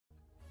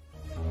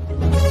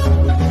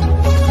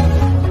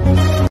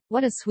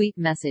What a sweet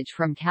message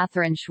from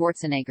Katherine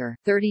Schwarzenegger,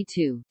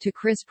 32, to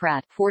Chris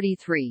Pratt,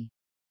 43.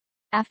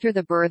 After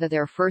the birth of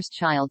their first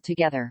child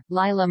together,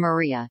 Lila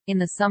Maria, in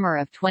the summer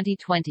of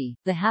 2020,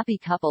 the happy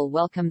couple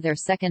welcomed their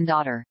second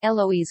daughter,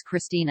 Eloise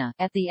Christina,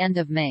 at the end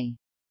of May.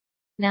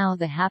 Now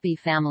the happy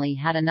family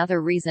had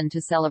another reason to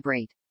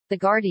celebrate. The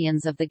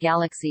Guardians of the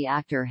Galaxy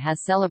actor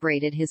has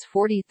celebrated his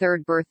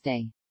 43rd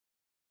birthday.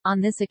 On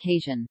this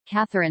occasion,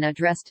 Katherine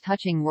addressed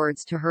touching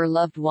words to her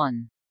loved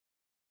one.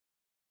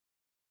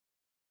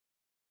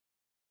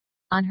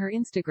 On her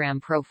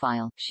Instagram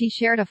profile, she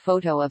shared a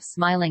photo of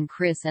smiling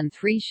Chris and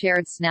 3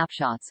 shared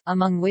snapshots,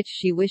 among which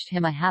she wished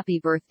him a happy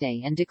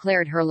birthday and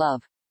declared her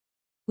love.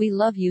 "We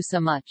love you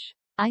so much.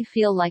 I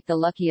feel like the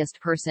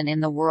luckiest person in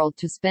the world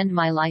to spend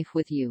my life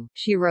with you,"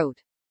 she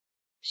wrote.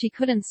 She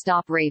couldn't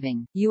stop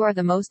raving. "You are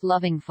the most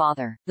loving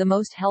father, the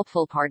most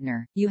helpful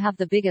partner, you have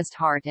the biggest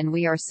heart, and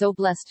we are so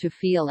blessed to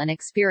feel and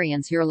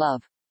experience your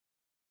love."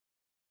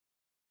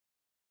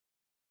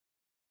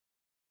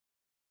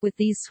 With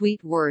these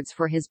sweet words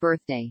for his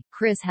birthday,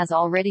 Chris has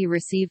already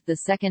received the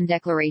second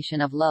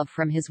declaration of love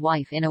from his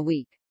wife in a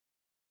week.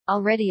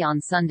 Already on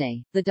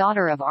Sunday, the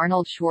daughter of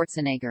Arnold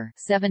Schwarzenegger,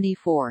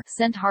 74,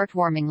 sent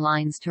heartwarming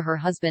lines to her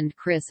husband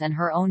Chris and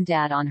her own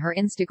dad on her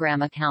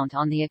Instagram account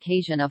on the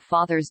occasion of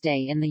Father's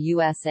Day in the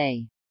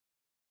USA.